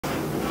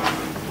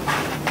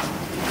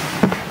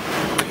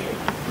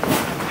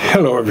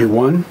Hello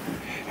everyone,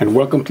 and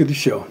welcome to the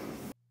show.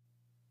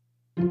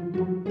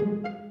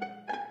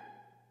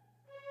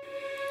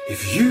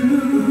 If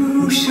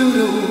you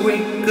should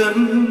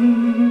awaken,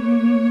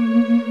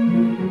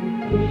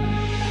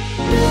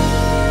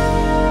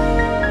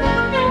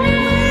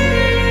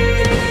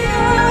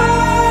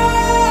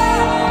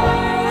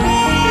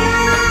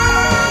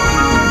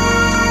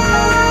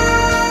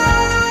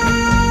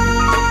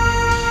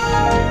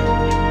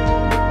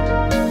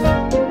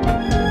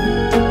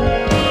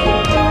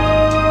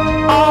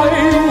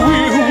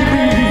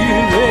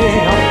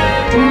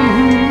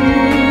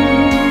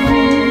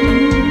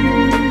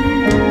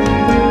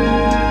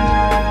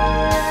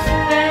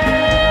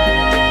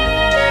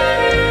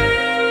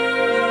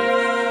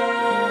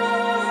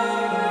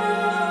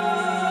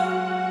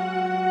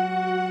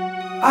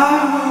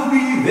 I will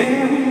be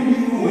there when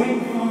you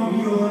wake from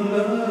your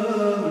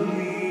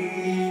lovely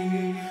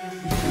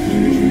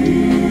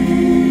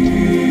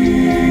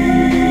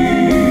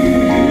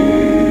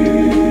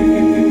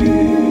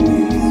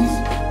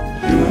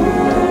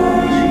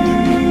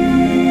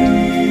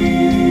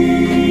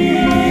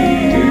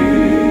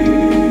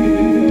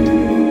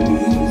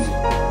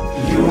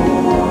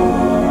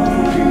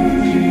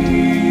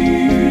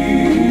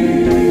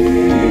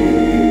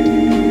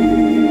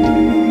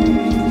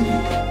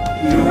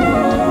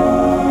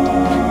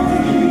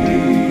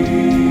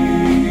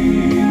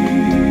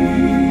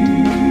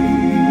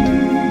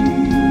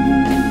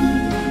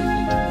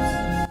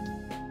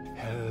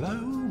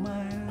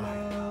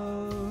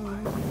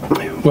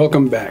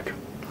Welcome back.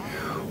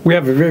 We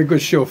have a very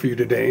good show for you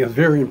today, a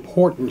very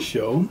important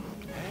show,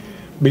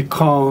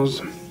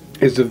 because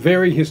it's a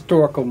very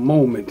historical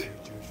moment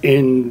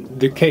in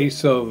the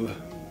case of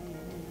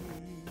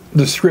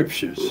the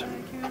scriptures.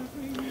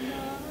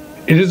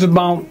 It is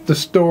about the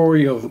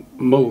story of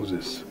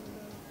Moses.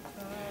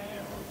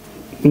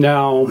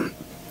 Now,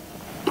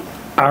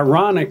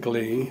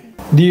 ironically,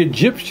 the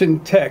Egyptian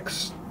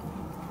text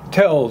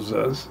tells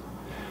us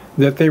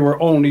that there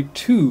were only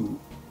two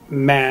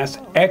mass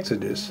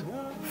exodus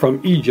from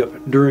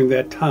Egypt during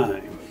that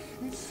time.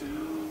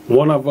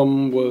 One of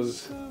them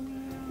was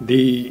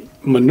the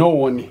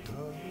Minoan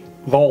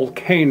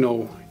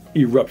volcano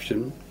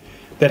eruption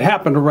that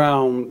happened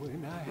around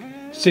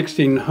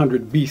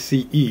 1600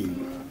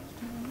 BCE.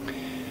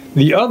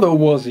 The other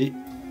was the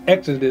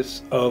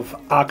exodus of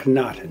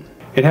Akhenaten.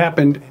 It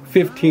happened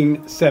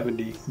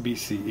 1570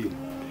 BCE.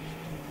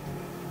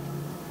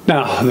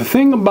 Now, the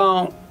thing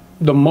about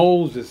the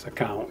Moses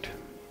account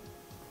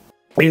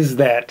is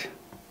that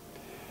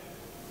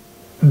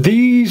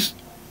these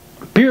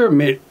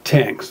pyramid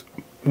texts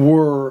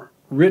were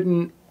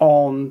written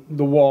on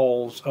the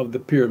walls of the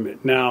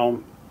pyramid.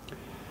 Now,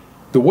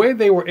 the way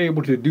they were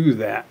able to do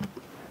that,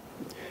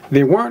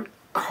 they weren't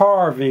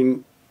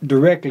carving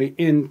directly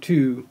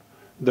into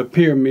the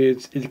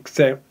pyramids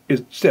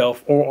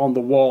itself or on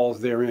the walls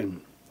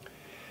therein.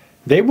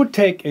 They would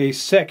take a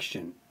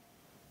section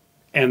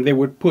and they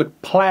would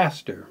put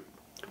plaster,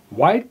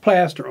 white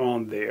plaster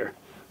on there,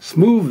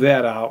 smooth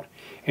that out,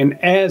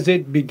 and as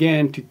it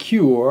began to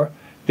cure,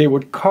 they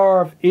would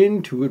carve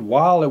into it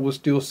while it was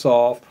still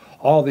soft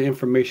all the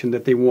information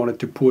that they wanted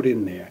to put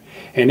in there.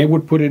 And they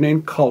would put it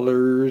in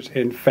colors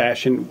and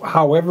fashion,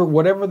 however,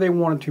 whatever they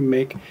wanted to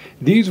make.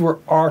 These were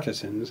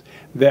artisans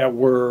that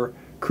were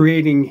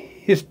creating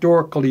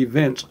historical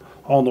events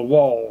on the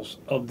walls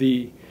of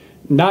the,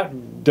 not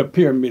the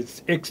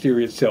pyramid's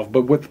exterior itself,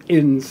 but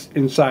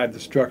inside the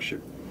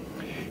structure.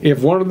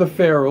 If one of the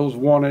pharaohs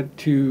wanted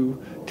to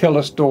tell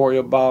a story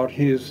about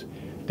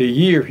the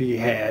year he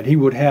had, he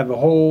would have a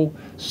whole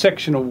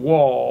section of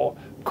wall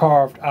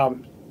carved out,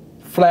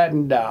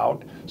 flattened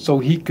out, so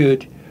he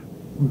could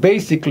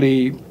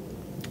basically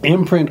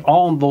imprint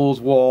on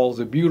those walls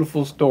a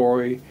beautiful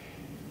story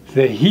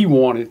that he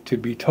wanted to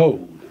be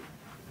told.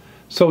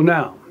 So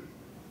now,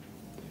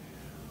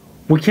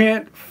 we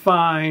can't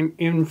find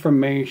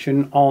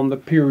information on the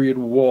period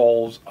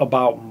walls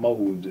about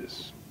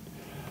Moses.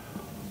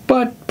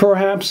 But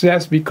perhaps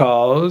that's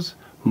because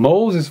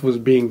Moses was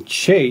being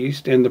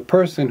chased, and the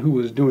person who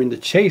was doing the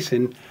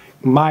chasing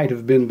might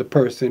have been the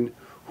person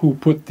who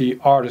put the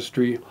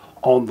artistry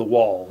on the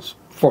walls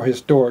for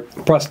historic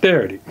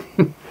posterity.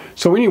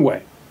 So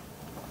anyway,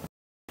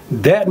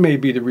 that may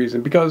be the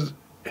reason, because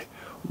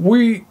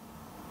we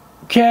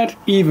can't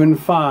even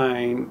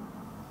find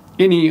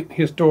any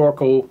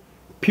historical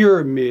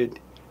pyramid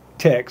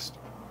text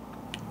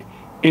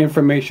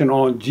information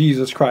on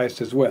Jesus Christ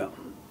as well.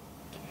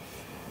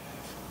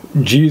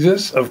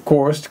 Jesus, of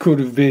course, could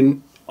have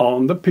been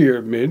on the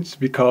pyramids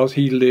because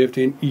he lived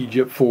in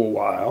Egypt for a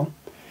while,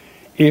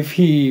 if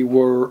he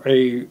were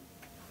an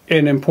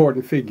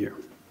important figure.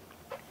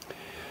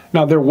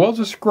 Now, there was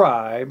a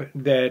scribe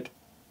that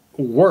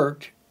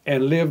worked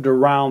and lived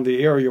around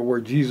the area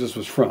where Jesus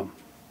was from,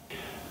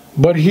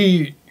 but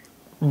he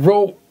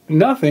wrote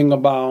nothing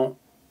about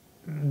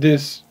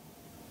this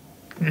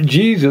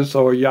Jesus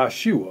or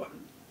Yeshua.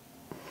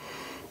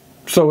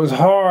 So it's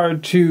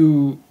hard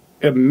to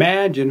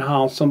imagine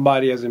how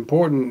somebody as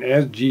important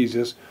as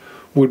Jesus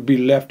would be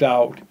left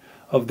out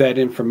of that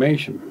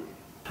information.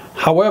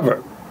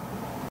 However,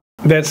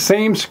 that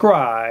same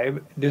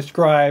scribe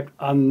described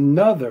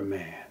another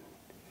man,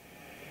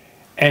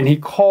 and he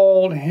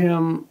called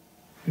him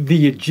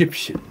the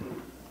Egyptian.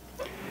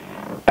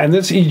 And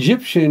this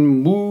Egyptian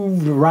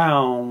moved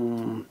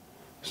around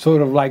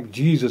sort of like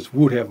Jesus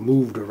would have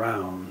moved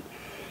around.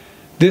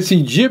 This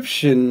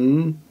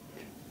Egyptian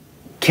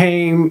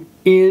came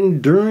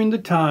in during the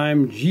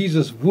time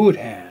Jesus would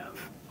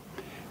have.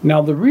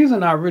 Now, the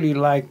reason I really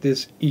like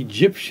this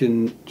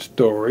Egyptian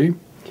story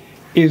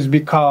is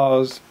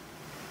because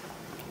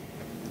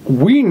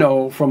we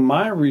know from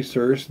my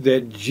research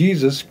that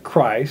Jesus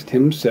Christ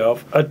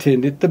himself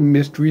attended the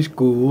mystery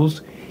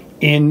schools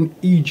in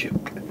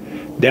Egypt.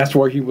 That's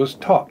where he was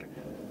taught.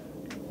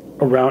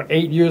 Around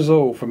 8 years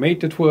old, from 8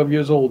 to 12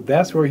 years old,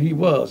 that's where he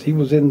was. He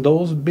was in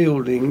those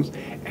buildings,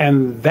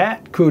 and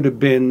that could have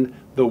been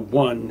the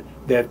one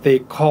that they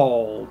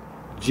called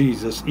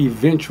Jesus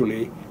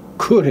eventually.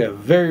 Could have,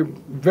 very,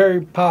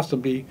 very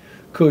possibly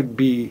could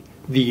be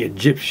the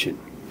Egyptian.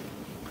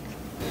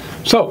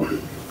 So,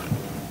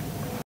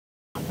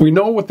 we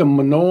know with the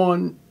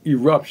Minoan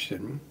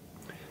eruption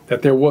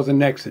that there was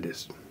an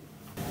exodus.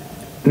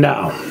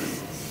 Now,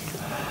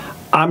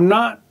 I'm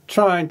not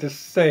trying to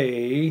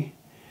say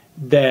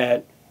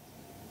that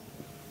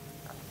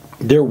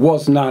there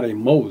was not a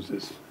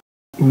Moses,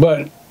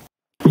 but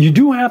you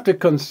do have to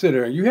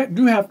consider, you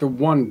do have to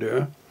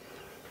wonder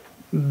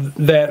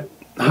that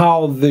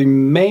how the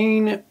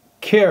main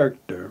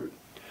character,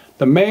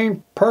 the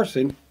main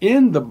person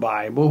in the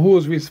Bible who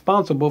is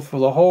responsible for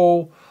the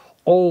whole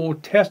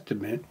Old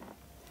Testament,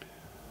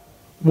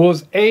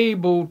 was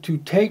able to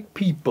take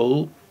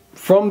people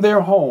from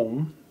their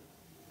home,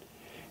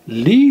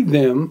 lead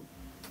them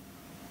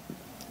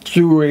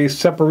through a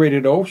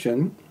separated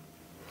ocean,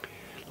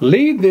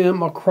 lead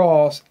them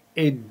across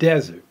a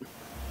desert.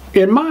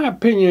 In my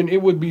opinion,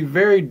 it would be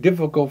very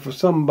difficult for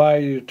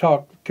somebody to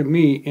talk to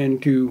me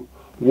into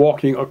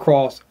walking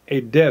across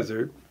a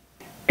desert,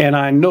 and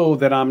I know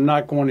that I'm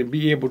not going to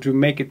be able to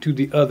make it to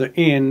the other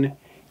end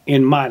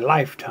in my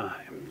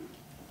lifetime.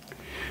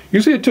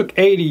 You see, it took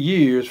 80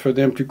 years for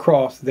them to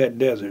cross that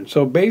desert.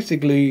 So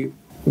basically,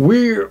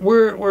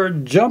 we're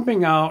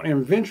jumping out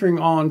and venturing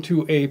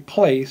onto a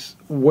place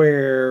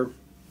where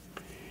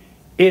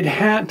it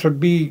had to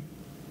be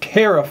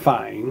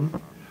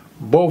terrifying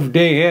both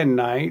day and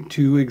night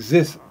to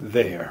exist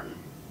there.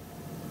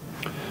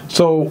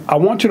 So I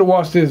want you to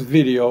watch this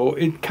video.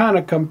 It kind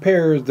of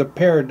compares the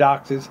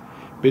paradoxes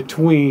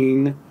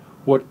between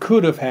what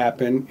could have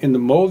happened in the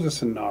Moses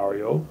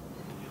scenario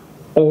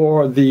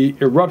or the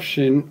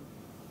eruption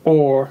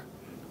or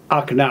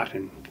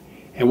Akhenaten.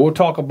 And we'll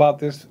talk about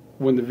this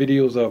when the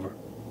video is over.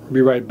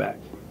 Be right back.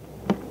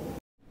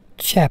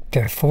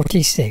 Chapter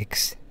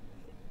 46.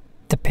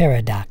 The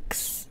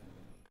Paradox.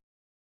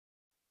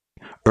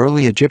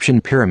 Early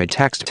Egyptian pyramid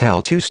texts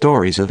tell two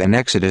stories of an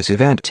Exodus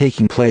event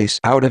taking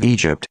place out of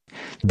Egypt.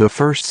 The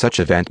first such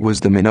event was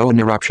the Minoan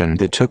eruption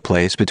that took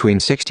place between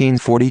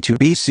 1642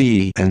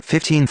 BCE and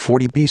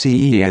 1540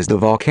 BCE as the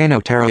volcano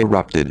Terra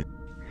erupted.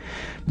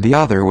 The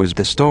other was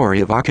the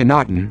story of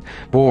Akhenaten,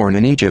 born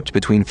in Egypt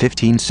between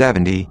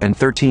 1570 and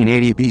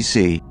 1380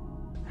 BC.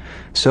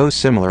 So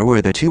similar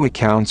were the two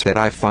accounts that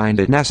I find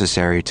it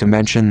necessary to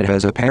mention it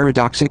as a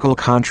paradoxical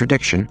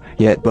contradiction,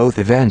 yet both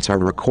events are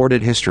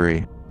recorded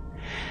history.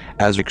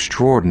 As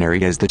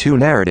extraordinary as the two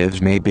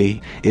narratives may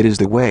be, it is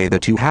the way the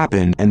two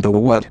happened and the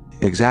what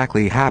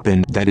exactly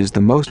happened that is the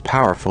most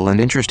powerful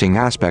and interesting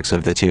aspects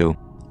of the two.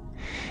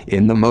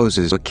 In the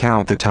Moses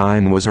account, the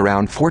time was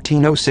around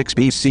 1406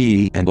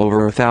 BCE and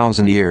over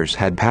 1,000 years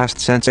had passed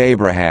since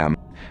Abraham.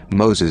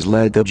 Moses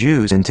led the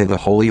Jews into the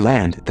Holy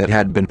Land that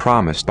had been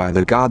promised by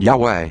the God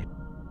Yahweh.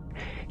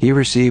 He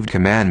received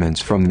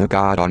commandments from the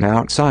God on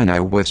Mount Sinai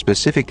with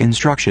specific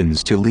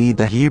instructions to lead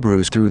the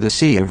Hebrews through the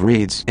Sea of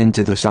Reeds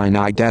into the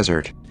Sinai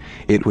Desert.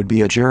 It would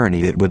be a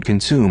journey that would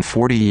consume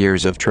 40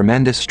 years of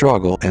tremendous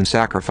struggle and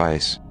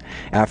sacrifice.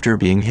 After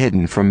being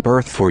hidden from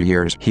birth for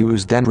years, he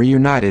was then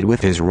reunited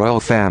with his royal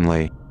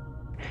family.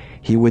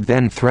 He would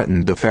then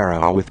threaten the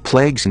Pharaoh with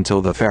plagues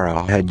until the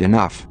Pharaoh had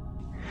enough.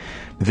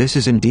 This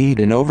is indeed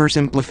an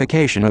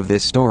oversimplification of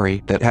this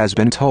story that has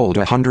been told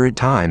 100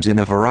 times in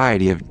a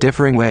variety of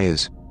differing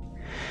ways.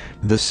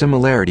 The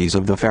similarities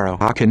of the Pharaoh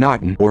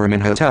Akhenaten or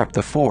Amenhotep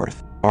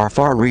IV are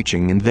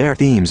far-reaching in their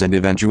themes and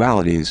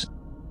eventualities.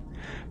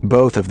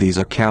 Both of these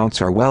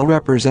accounts are well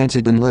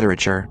represented in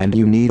literature, and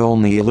you need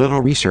only a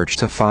little research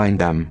to find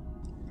them.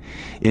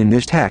 In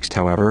this text,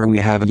 however, we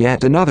have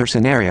yet another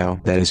scenario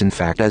that is in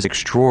fact as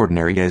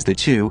extraordinary as the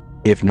two,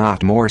 if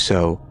not more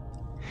so.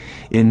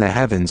 In the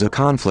heavens, a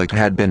conflict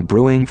had been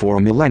brewing for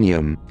a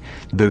millennium.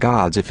 The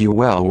gods, if you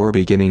will, were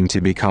beginning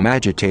to become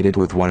agitated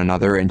with one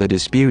another, and a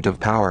dispute of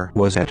power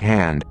was at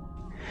hand.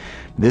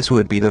 This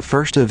would be the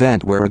first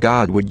event where a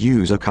god would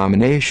use a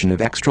combination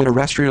of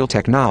extraterrestrial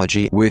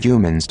technology with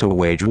humans to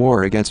wage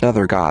war against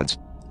other gods.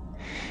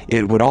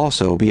 It would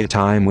also be a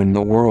time when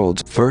the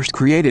world's first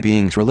created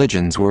beings'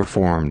 religions were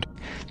formed.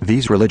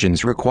 These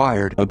religions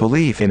required a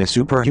belief in a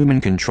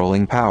superhuman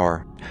controlling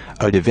power,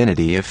 a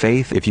divinity of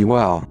faith if you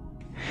will.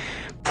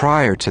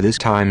 Prior to this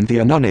time, the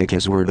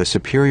Anunnakas were the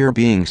superior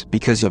beings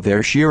because of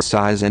their sheer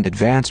size and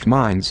advanced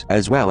minds,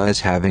 as well as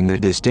having the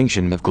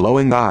distinction of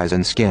glowing eyes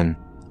and skin.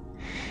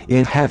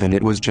 In heaven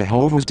it was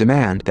Jehovah's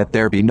demand that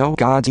there be no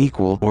gods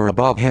equal or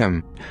above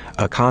him.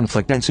 A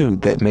conflict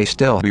ensued that may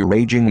still be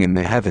raging in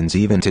the heavens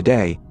even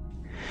today.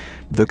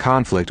 The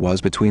conflict was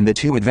between the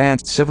two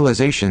advanced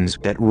civilizations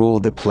that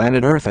ruled the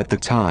planet Earth at the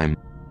time,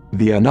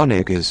 the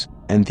Anunnakas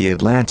and the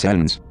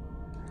Atlanteans.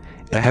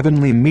 A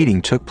heavenly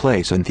meeting took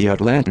place and the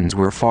Atlantans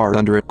were far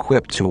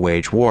under-equipped to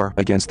wage war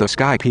against the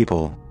Sky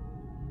People,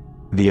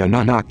 the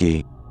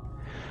Anunnaki.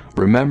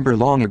 Remember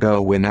long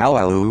ago when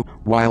Alalu,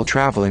 while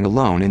traveling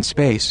alone in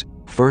space,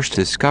 first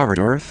discovered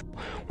Earth?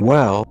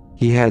 Well,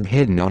 he had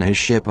hidden on his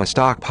ship a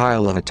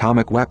stockpile of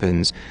atomic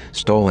weapons,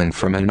 stolen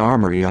from an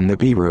armory on the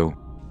Biru.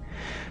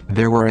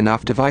 There were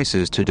enough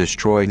devices to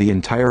destroy the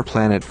entire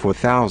planet for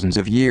thousands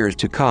of years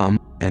to come,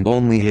 and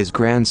only his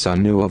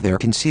grandson knew of their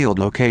concealed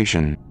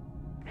location.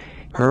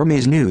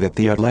 Hermes knew that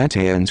the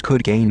Atlanteans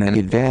could gain an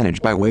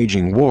advantage by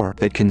waging war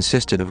that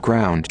consisted of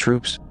ground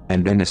troops,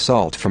 and an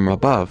assault from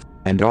above,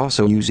 and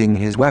also using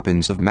his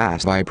weapons of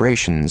mass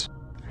vibrations.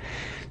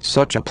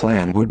 Such a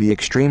plan would be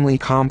extremely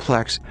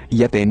complex,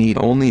 yet they need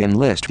only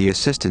enlist the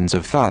assistance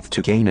of Thoth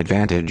to gain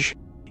advantage.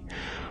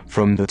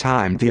 From the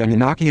time the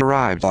Anunnaki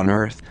arrived on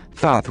Earth,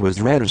 Thoth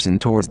was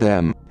reticent towards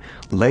them.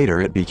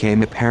 Later it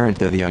became apparent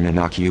that the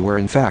Anunnaki were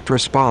in fact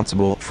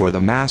responsible for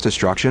the mass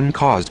destruction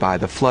caused by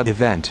the flood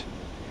event.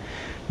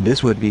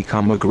 This would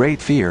become a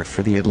great fear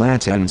for the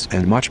Atlanteans,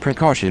 and much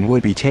precaution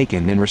would be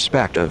taken in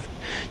respect of.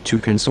 To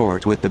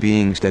consort with the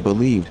beings that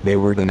believed they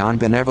were the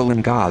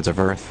non-benevolent gods of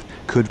Earth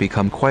could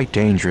become quite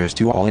dangerous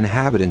to all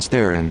inhabitants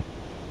therein.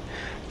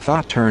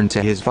 Thoth turned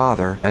to his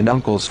father and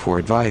uncles for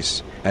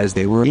advice, as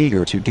they were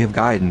eager to give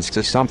guidance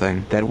to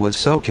something that was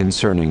so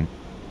concerning.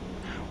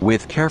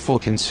 With careful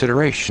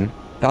consideration,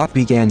 Thoth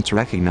began to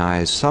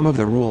recognize some of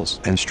the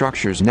rules and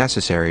structures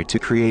necessary to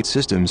create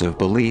systems of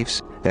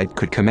beliefs that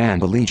could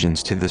command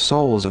allegiance to the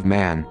souls of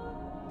man.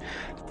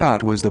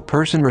 Thoth was the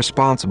person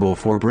responsible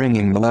for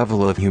bringing the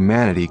level of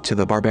humanity to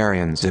the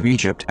barbarians of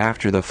Egypt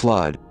after the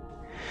flood.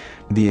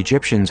 The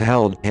Egyptians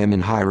held him in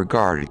high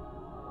regard.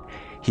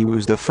 He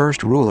was the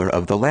first ruler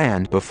of the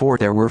land before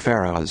there were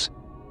pharaohs.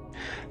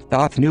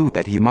 Thoth knew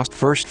that he must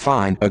first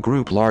find a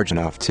group large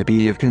enough to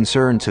be of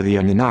concern to the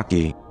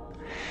Anunnaki.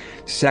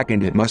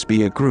 Second, it must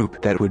be a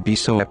group that would be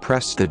so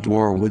oppressed that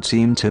war would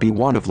seem to be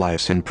one of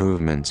life's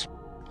improvements.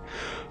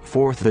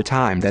 Fourth, the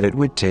time that it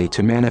would take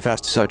to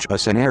manifest such a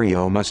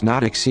scenario must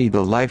not exceed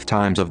the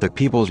lifetimes of the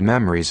people's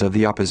memories of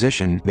the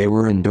opposition they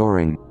were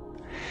enduring.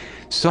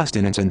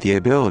 Sustenance and the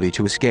ability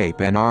to escape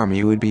an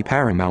army would be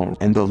paramount,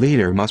 and the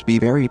leader must be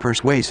very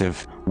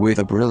persuasive, with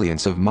a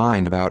brilliance of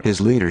mind about his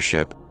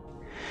leadership.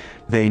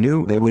 They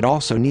knew they would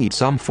also need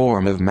some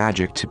form of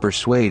magic to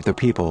persuade the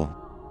people.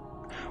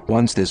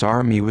 Once this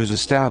army was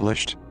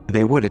established,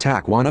 they would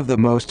attack one of the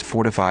most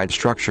fortified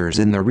structures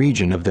in the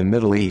region of the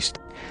Middle East.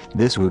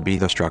 This would be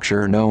the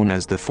structure known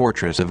as the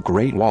Fortress of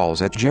Great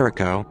Walls at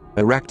Jericho,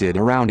 erected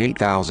around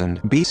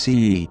 8000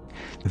 BCE.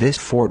 This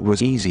fort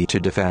was easy to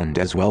defend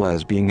as well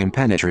as being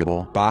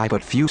impenetrable by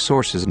but few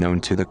sources known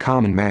to the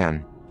common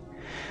man.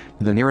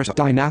 The nearest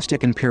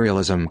dynastic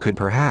imperialism could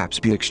perhaps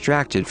be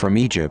extracted from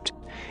Egypt.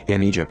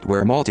 In Egypt,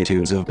 where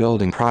multitudes of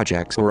building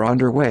projects were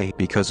underway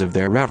because of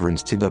their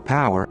reverence to the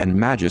power and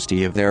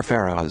majesty of their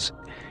pharaohs.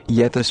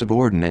 Yet the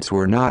subordinates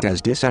were not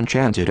as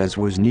disenchanted as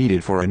was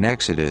needed for an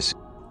exodus.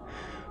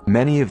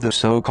 Many of the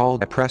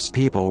so-called oppressed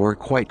people were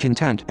quite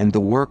content, and the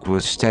work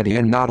was steady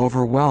and not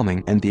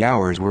overwhelming, and the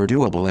hours were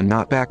doable and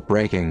not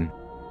back-breaking.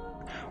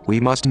 We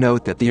must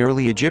note that the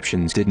early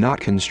Egyptians did not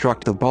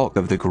construct the bulk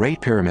of the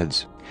Great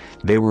Pyramids.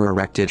 They were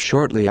erected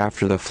shortly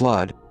after the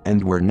flood,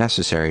 and were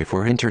necessary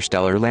for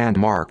interstellar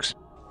landmarks.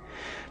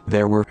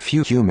 There were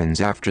few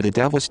humans after the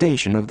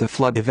devastation of the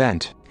flood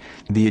event.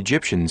 The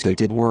Egyptians that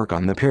did work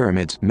on the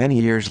pyramids many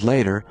years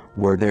later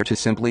were there to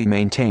simply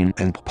maintain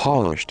and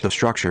polish the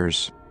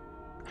structures.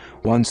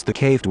 Once the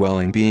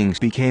cave-dwelling beings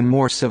became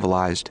more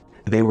civilized,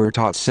 they were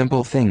taught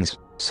simple things,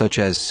 such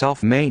as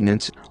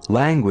self-maintenance,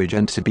 language,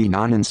 and to be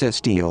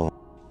non-incestial.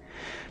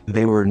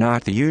 They were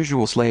not the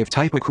usual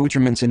slave-type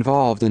accoutrements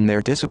involved in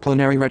their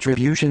disciplinary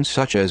retributions,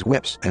 such as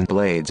whips and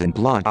blades and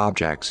blunt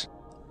objects.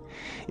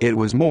 It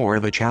was more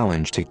of a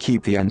challenge to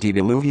keep the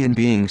antediluvian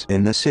beings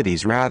in the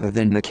cities rather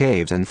than the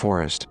caves and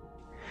forest.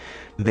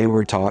 They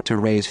were taught to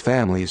raise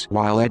families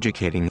while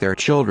educating their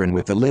children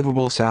with a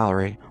livable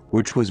salary,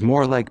 which was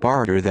more like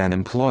barter than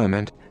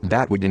employment.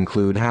 That would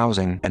include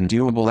housing and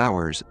doable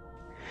hours.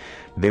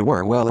 They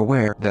were well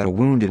aware that a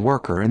wounded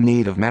worker in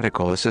need of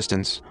medical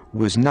assistance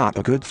was not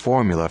a good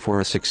formula for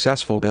a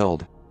successful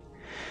build.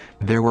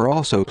 There were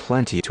also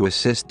plenty to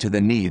assist to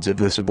the needs of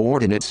the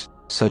subordinates,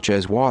 such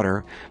as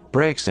water,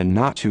 breaks, and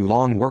not too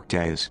long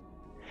workdays.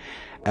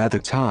 At the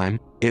time,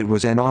 it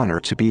was an honor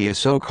to be a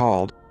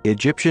so-called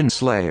Egyptian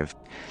slave.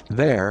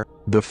 There,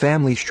 the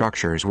family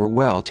structures were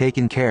well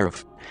taken care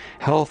of.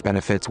 Health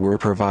benefits were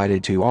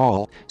provided to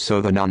all,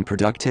 so the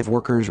non-productive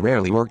workers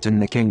rarely worked in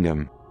the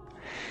kingdom.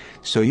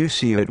 So you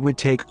see, it would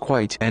take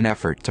quite an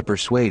effort to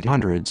persuade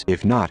hundreds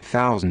if not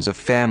thousands of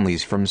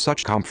families from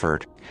such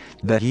comfort.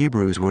 The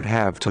Hebrews would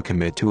have to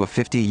commit to a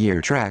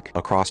 50-year trek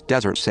across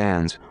desert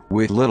sands,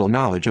 with little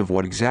knowledge of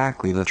what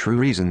exactly the true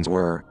reasons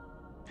were.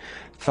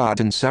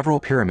 Thought and several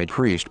pyramid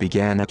priests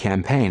began a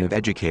campaign of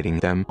educating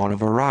them on a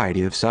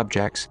variety of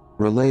subjects,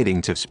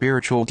 relating to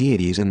spiritual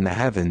deities in the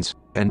heavens,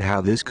 and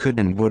how this could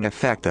and would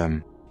affect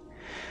them.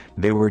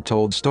 They were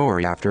told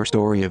story after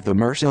story of the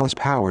merciless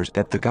powers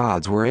that the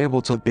gods were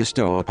able to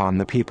bestow upon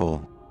the people.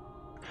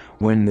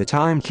 When the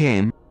time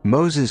came,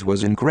 Moses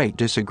was in great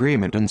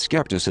disagreement and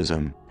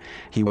skepticism.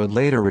 He would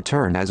later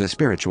return as a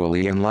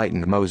spiritually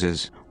enlightened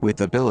Moses, with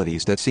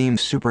abilities that seemed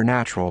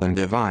supernatural and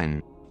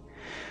divine.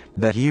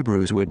 The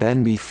Hebrews would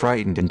then be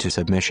frightened into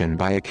submission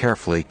by a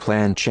carefully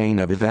planned chain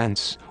of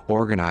events,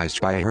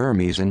 organized by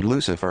Hermes and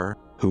Lucifer,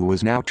 who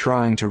was now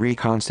trying to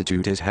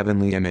reconstitute his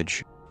heavenly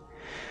image.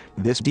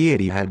 This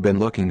deity had been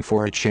looking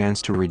for a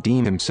chance to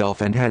redeem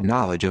himself and had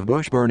knowledge of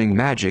bush-burning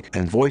magic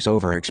and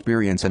voice-over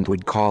experience and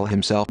would call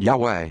himself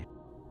Yahweh.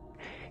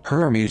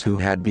 Hermes, who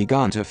had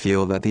begun to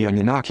feel that the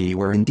Anunnaki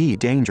were indeed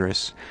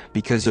dangerous,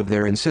 because of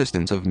their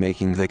insistence of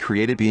making the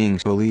created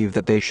beings believe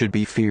that they should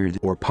be feared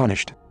or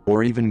punished,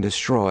 or even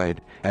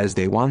destroyed, as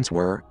they once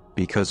were,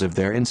 because of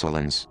their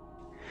insolence.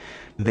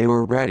 They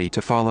were ready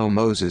to follow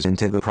Moses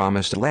into the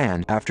promised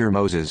land after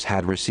Moses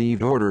had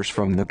received orders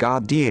from the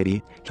god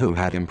deity, who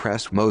had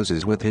impressed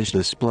Moses with his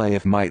display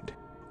of might.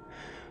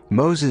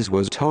 Moses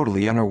was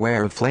totally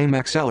unaware of flame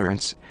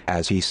accelerants,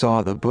 as he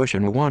saw the bush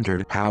and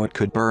wondered how it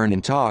could burn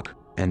and talk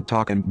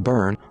and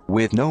burn,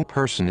 with no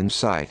person in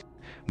sight.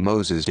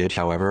 Moses did,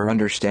 however,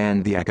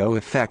 understand the echo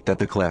effect that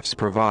the clefts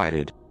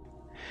provided.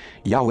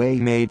 Yahweh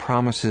made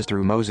promises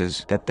through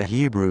Moses that the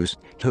Hebrews,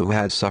 who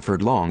had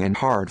suffered long and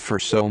hard for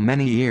so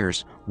many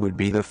years, would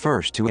be the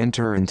first to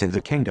enter into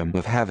the kingdom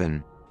of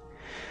heaven.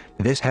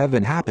 This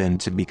heaven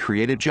happened to be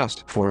created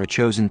just for a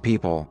chosen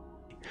people.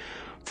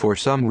 For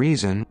some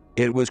reason,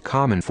 it was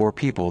common for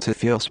people to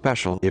feel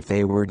special if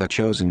they were the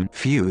chosen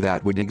few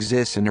that would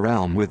exist in a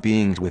realm with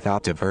beings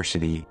without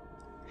diversity.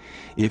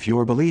 If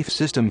your belief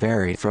system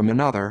varied from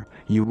another,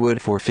 you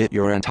would forfeit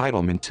your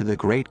entitlement to the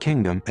great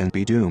kingdom and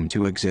be doomed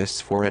to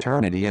exist for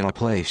eternity in a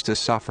place to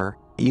suffer,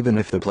 even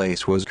if the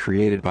place was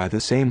created by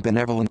the same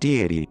benevolent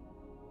deity.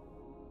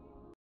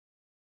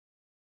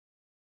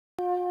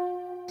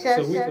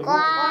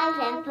 Subscribe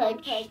and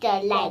push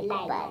the like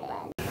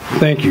button.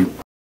 Thank you.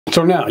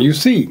 So now, you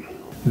see,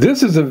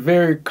 this is a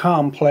very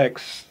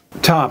complex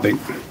topic.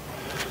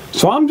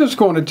 So I'm just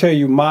going to tell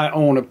you my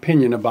own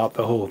opinion about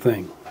the whole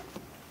thing.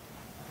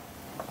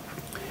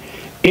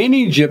 In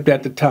Egypt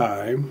at the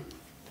time,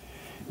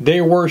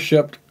 they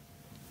worshipped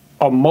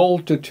a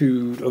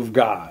multitude of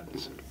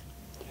gods.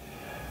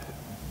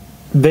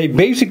 They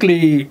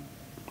basically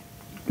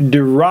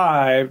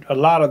derived a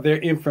lot of their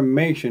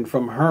information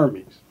from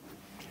Hermes.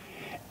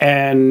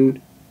 And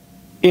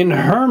in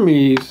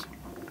Hermes'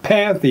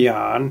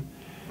 pantheon,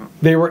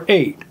 there were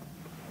 8.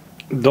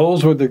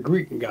 Those were the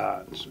Greek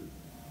gods.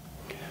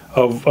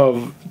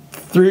 Of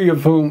 3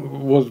 of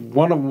whom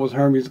one of them was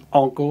Hermes'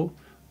 uncle,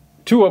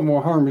 2 of them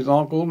were Hermes'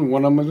 uncle, and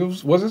one of them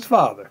was his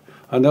father,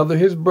 another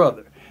his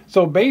brother.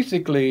 So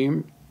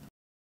basically,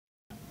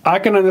 I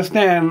can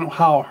understand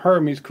how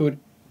Hermes could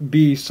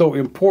be so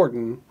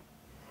important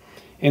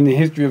in the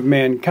history of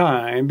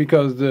mankind,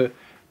 because the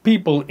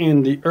people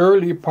in the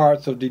early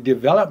parts of the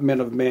development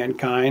of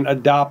mankind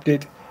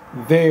adopted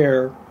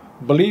their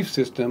belief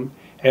system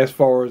as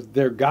far as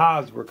their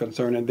gods were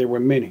concerned, and there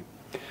were many.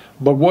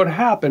 But what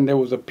happened, there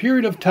was a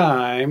period of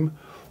time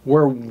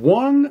where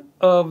one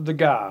of the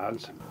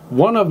gods,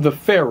 one of the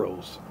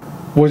pharaohs,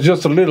 was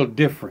just a little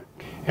different.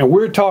 And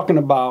we're talking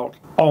about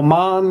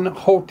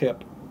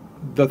Amenhotep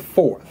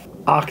IV,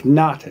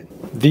 Akhenaten,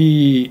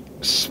 the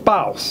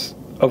spouse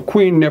of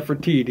Queen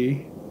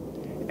Nefertiti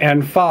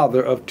and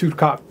father of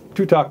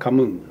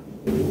Tutankhamun.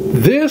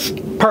 This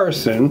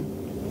person,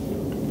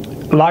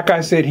 like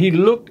I said, he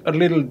looked a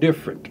little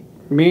different,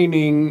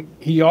 meaning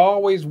he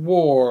always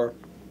wore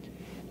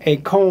a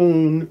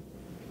cone-shaped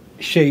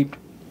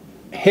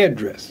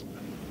headdress.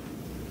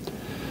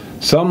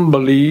 Some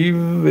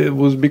believe it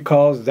was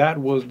because that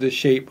was the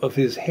shape of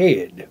his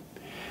head,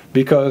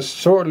 because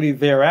shortly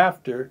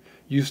thereafter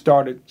you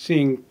started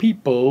seeing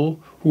people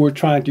who were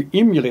trying to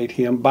emulate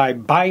him by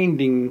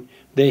binding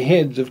the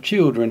heads of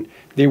children.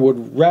 They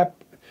would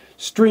wrap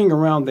string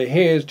around the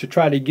heads to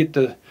try to get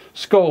the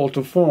skull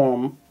to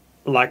form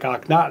like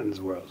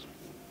Akhenaten's was.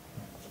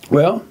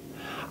 Well,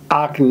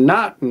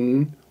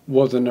 Akhenaten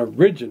was an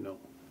original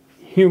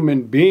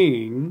human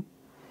being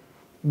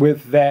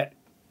with that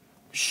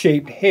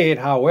shaped head.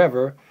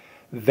 However,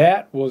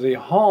 that was a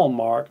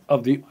hallmark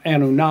of the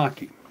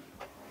Anunnaki.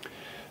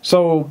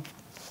 So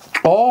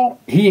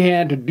all he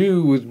had to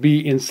do was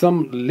be in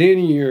some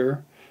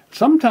linear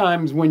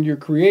sometimes when you're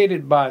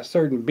created by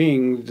certain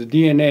beings, the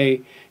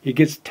DNA, it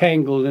gets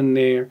tangled in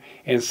there,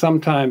 and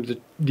sometimes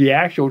the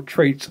actual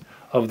traits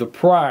of the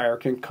prior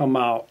can come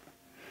out,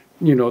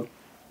 you know,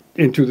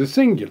 into the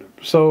singular.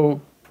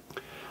 So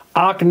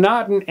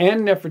Akhenaten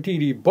and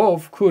Nefertiti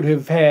both could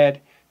have had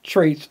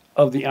traits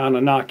of the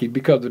Anunnaki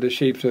because of the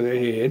shapes of their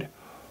head.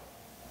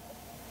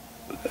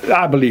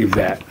 I believe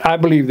that. I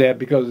believe that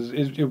because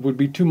it would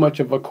be too much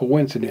of a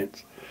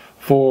coincidence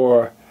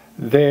for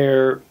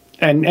their...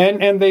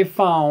 And they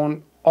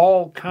found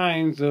all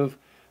kinds of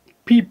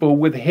people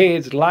with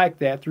heads like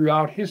that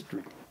throughout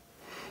history.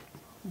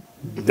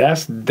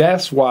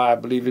 That's why I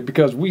believe it,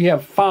 because we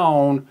have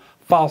found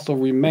fossil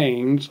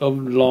remains of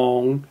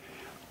long,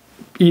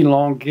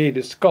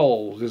 elongated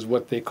skulls, is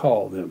what they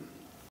call them.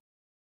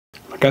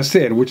 Like I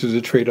said, which is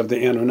a trait of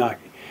the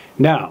Anunnaki.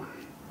 Now,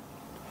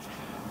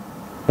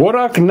 what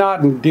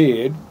Akhenaten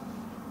did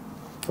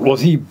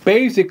was he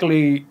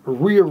basically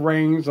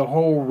rearranged the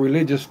whole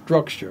religious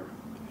structure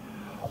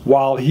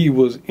while he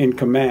was in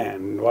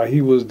command, while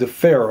he was the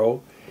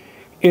pharaoh.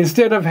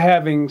 Instead of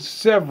having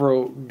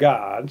several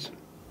gods,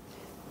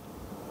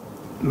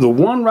 the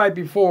one right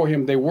before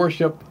him, they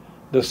worshiped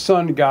the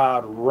sun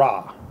god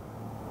Ra.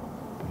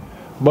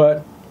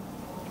 But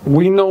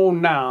we know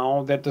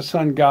now that the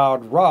sun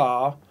god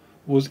Ra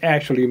was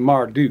actually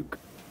Marduk.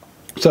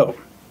 So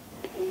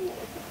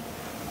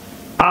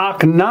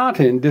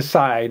Akhenaten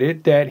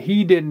decided that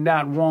he did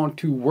not want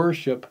to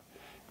worship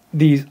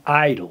these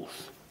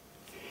idols.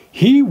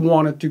 He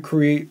wanted to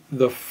create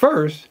the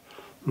first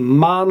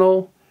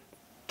monotheistic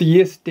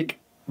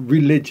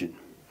religion.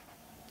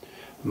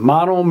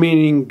 Mono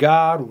meaning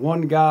God,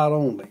 one God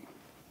only.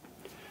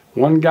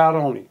 One God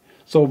only.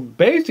 So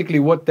basically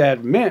what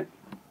that meant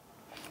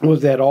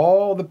was that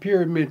all the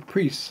pyramid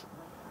priests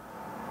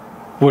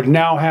would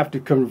now have to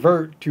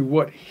convert to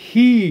what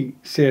he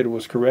said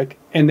was correct,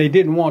 and they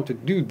didn't want to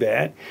do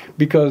that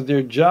because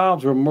their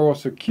jobs were more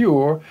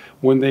secure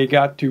when they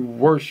got to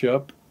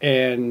worship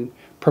and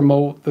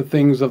promote the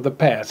things of the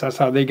past. That's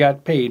how they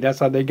got paid. That's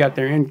how they got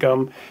their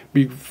income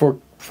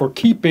for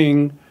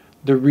keeping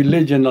the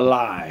religion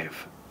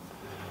alive.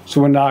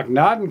 So when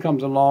Akhenaten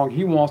comes along,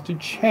 he wants to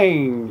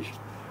change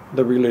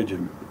the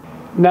religion.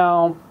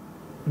 Now,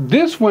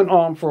 this went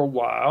on for a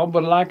while,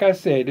 but like I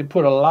said, it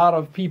put a lot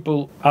of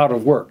people out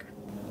of work.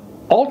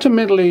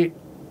 Ultimately,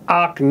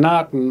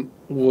 Akhenaten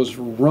was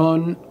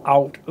run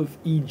out of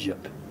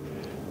Egypt.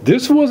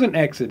 This was an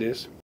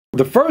exodus.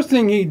 The first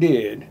thing he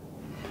did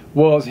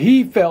was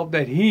he felt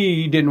that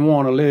he didn't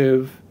want to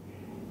live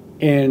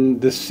in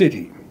the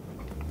city.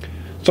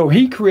 So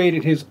he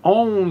created his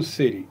own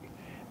city.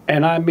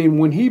 And I mean,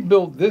 when he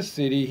built this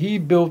city, he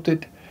built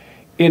it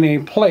in a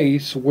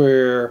place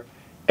where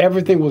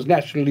everything was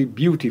naturally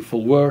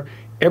beautiful, where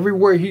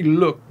everywhere he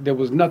looked, there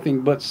was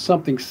nothing but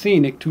something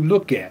scenic to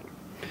look at.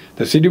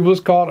 The city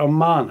was called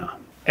Amana.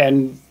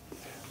 And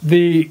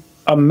the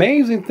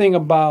amazing thing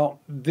about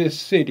this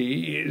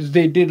city is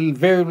they did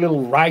very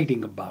little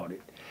writing about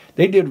it.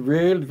 They did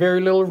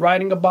very little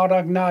writing about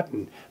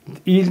Akhenaten.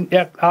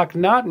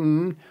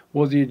 Akhenaten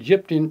was the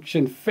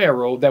Egyptian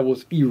pharaoh that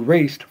was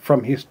erased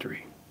from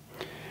history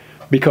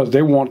because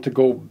they wanted to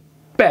go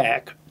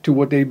back to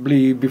what they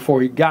believed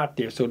before he got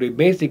there. So they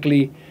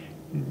basically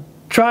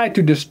tried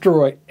to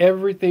destroy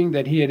everything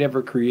that he had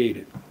ever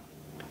created.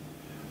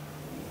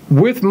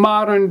 With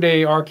modern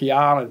day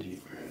archaeology,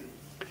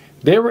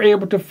 they were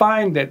able to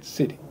find that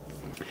city.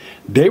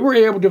 They were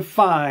able to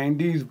find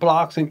these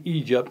blocks in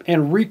Egypt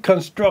and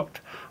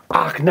reconstruct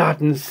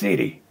Akhenaten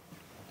city.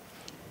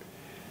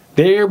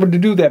 They were able to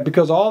do that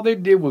because all they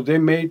did was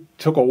they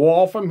took a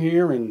wall from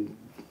here and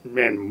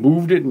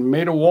moved it and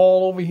made a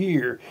wall over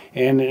here,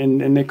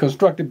 and they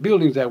constructed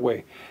buildings that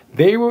way.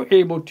 They were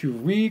able to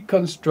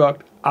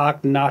reconstruct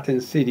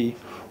Akhenaten city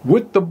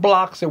with the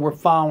blocks that were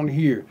found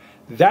here.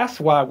 That's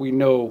why we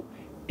know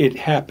it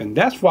happened.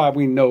 That's why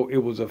we know it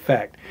was a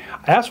fact.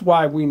 That's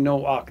why we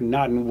know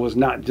Akhenaten was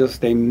not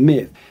just a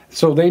myth.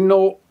 So they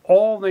know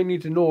all they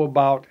need to know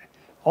about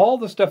all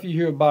the stuff you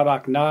hear about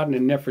Akhenaten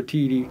and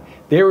Nefertiti.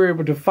 They were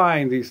able to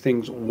find these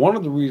things. One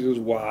of the reasons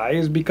why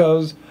is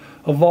because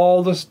of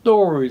all the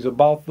stories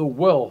about the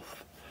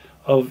wealth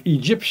of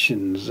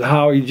Egyptians,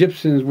 how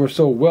Egyptians were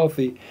so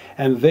wealthy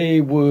and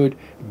they would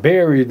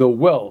bury the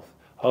wealth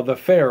of the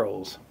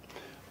pharaohs.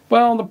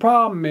 Well, the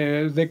problem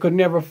is they could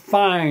never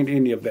find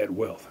any of that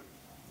wealth.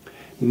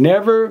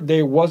 There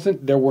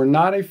were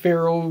not a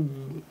pharaoh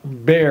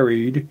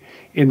buried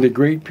in the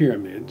Great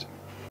Pyramids.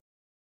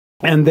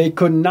 And they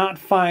could not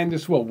find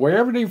this wealth.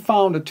 Wherever they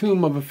found a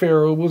tomb of a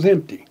pharaoh was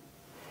empty.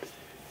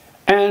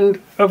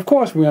 And of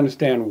course we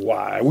understand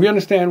why. We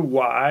understand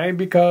why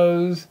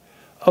because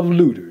of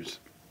looters.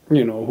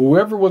 You know,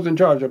 whoever was in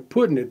charge of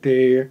putting it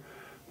there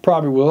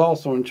probably was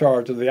also in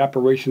charge of the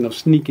operation of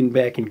sneaking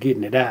back and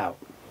getting it out.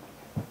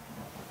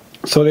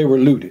 So they were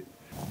looted.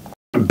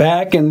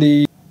 Back in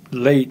the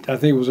late, I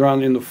think it was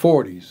around in the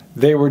 40s,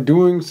 they were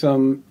doing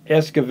some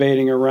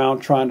excavating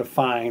around trying to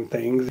find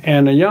things.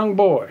 And a young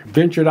boy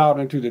ventured out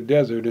into the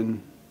desert,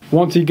 and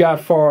once he got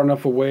far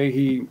enough away,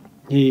 he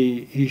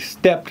he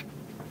stepped,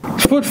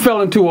 his foot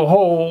fell into a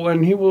hole,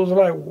 and he was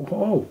like,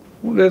 "Oh,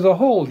 there's a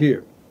hole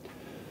here."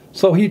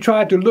 So he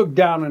tried to look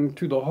down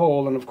into the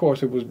hole, and of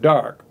course it was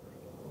dark,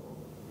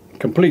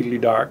 completely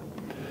dark.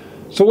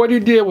 So what he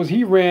did was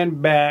he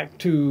ran back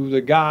to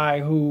the guy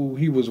who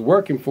he was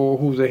working for,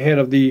 who was the head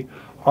of the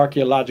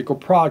archaeological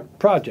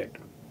project.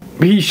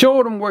 He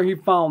showed him where he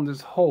found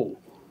this hole.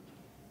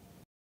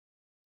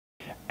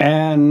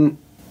 And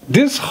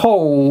this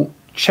hole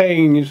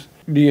changed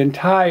the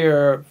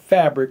entire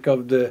fabric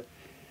of the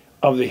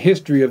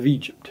history of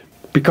Egypt.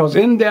 Because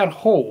in that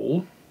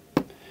hole,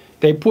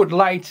 they put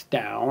lights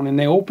down, and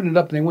they opened it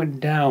up, and they went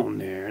down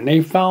there, and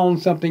they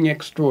found something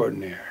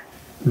extraordinary.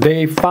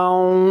 They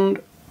found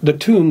the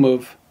tomb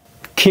of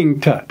King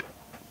Tut,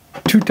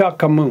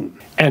 Tutankhamun,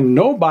 and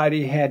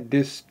nobody had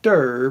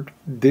disturbed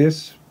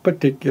this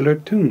particular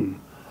tomb.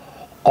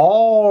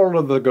 All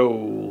of the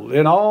gold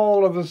and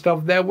all of the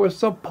stuff that was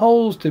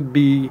supposed to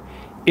be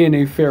in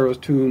a pharaoh's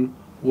tomb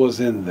was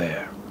in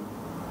there.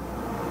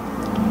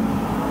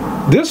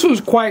 This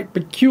was quite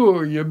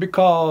peculiar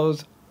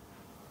because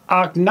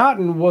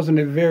Akhenaten wasn't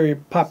a very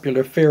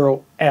popular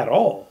pharaoh at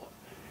all.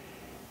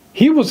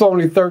 He was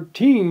only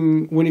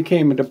 13 when he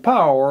came into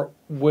power,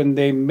 when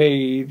they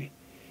made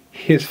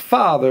his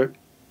father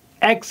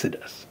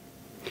Exodus.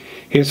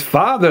 His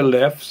father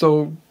left,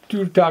 so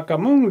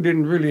Tutankhamun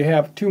didn't really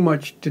have too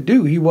much to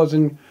do. He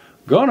wasn't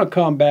going to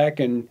come back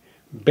and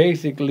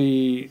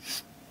basically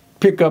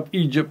pick up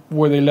Egypt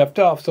where they left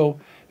off. So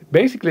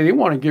basically they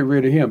want to get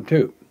rid of him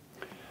too.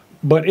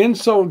 But in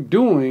so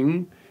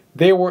doing,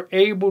 they were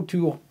able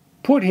to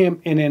put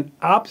him in an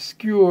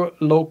obscure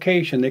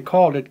location. They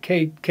called it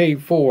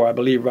K4, I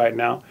believe, right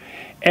now.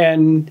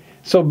 And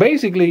so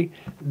basically,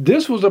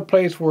 this was a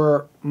place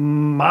where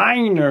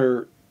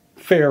minor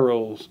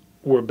pharaohs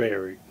were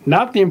buried,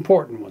 not the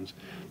important ones.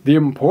 The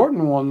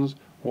important ones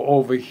were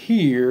over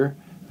here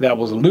that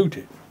was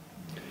looted.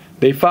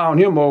 They found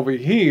him over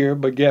here,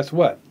 but guess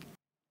what?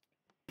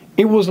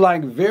 It was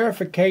like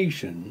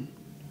verification.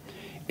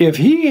 If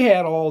he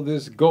had all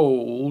this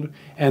gold,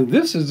 and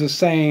this is the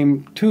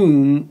same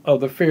tomb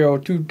of the pharaoh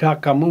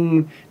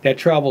Tutankhamun that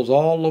travels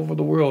all over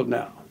the world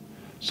now,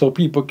 so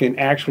people can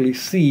actually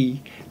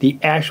see the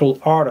actual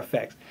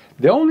artifacts.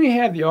 They only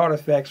had the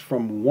artifacts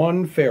from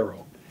one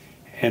pharaoh,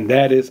 and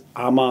that is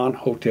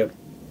Amenhotep.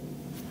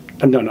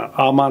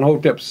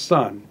 Amenhotep's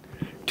son,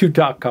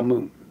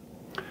 Tutankhamun.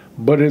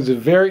 But it's a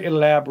very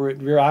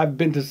elaborate, I've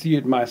been to see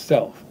it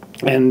myself.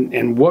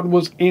 And what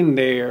was in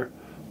there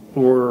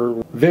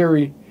were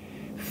very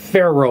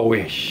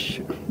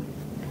pharaohish.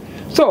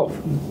 So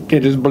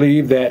it is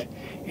believed that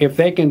if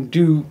they can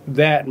do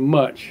that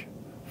much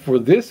for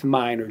this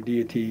minor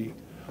deity,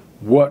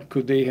 what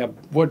could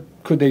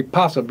they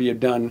possibly have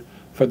done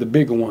for the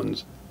bigger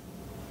ones?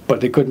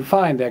 But they couldn't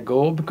find that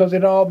gold because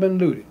it had all been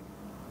looted.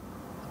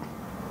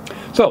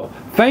 So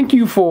thank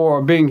you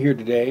for being here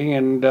today,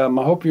 and I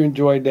hope you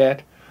enjoyed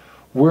that.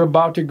 We're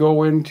about to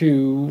go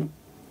into,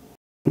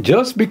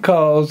 just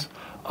because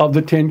of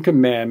the 10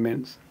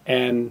 Commandments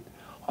and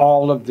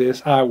all of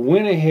this, I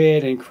went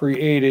ahead and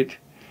created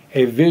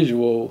a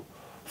visual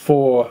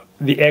for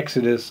the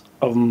Exodus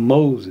of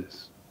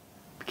Moses.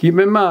 Keep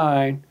in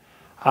mind,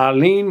 I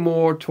lean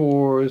more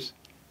towards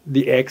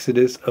the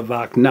Exodus of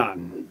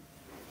Akhenaten.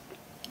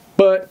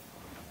 But,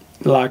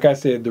 like I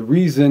said, the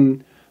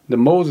reason the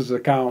Moses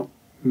account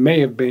may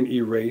have been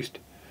erased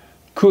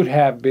could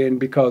have been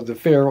because the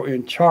Pharaoh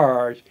in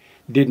charge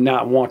did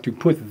not want to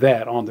put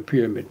that on the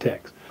pyramid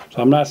text.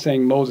 So I'm not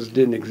saying Moses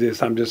didn't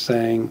exist. I'm just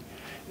saying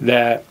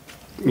that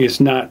it's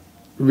not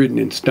written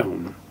in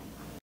stone.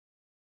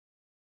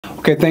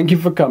 Okay, thank you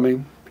for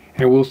coming,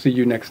 and we'll see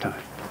you next time.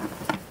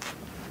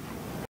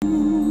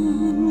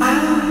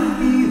 I'll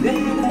be there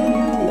when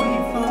you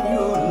wake from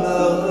your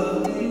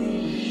love.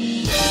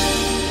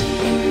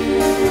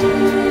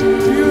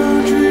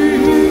 Your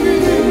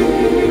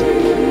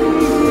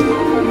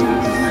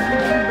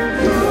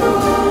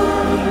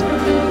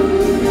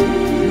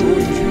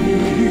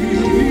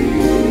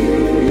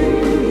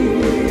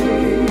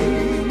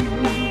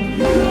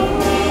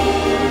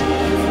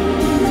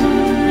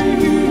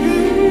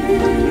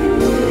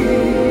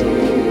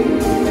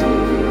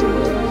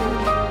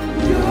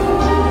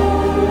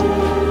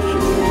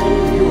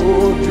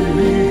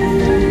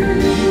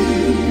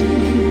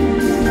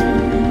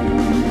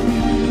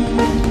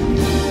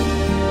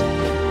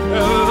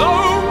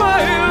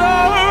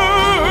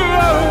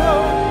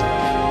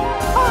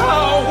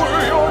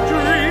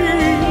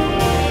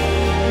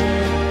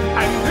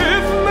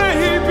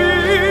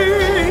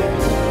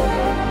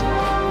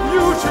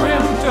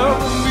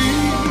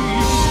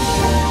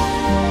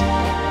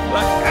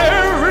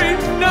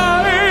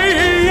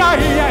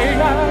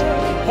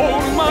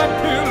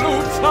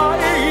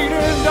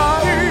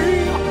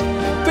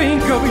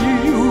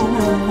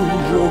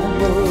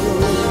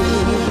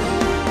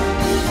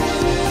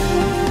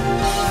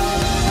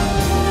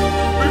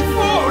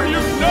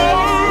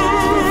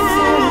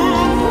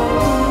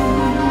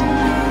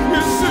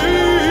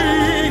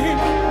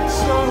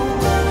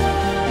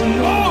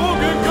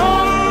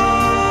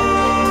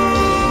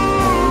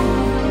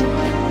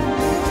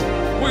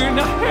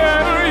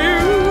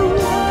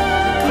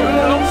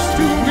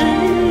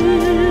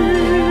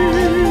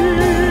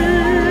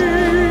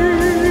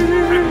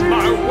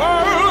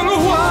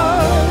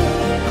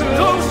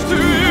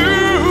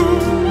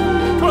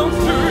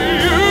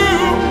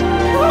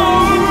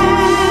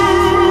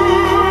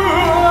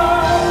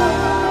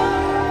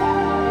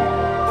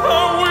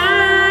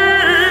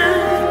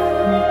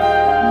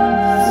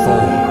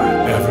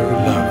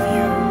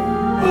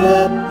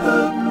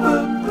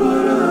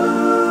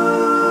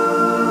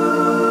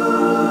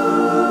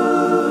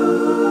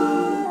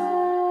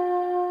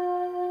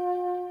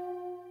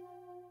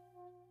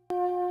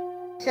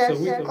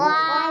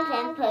Subscribe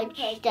and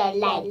push the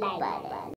like button.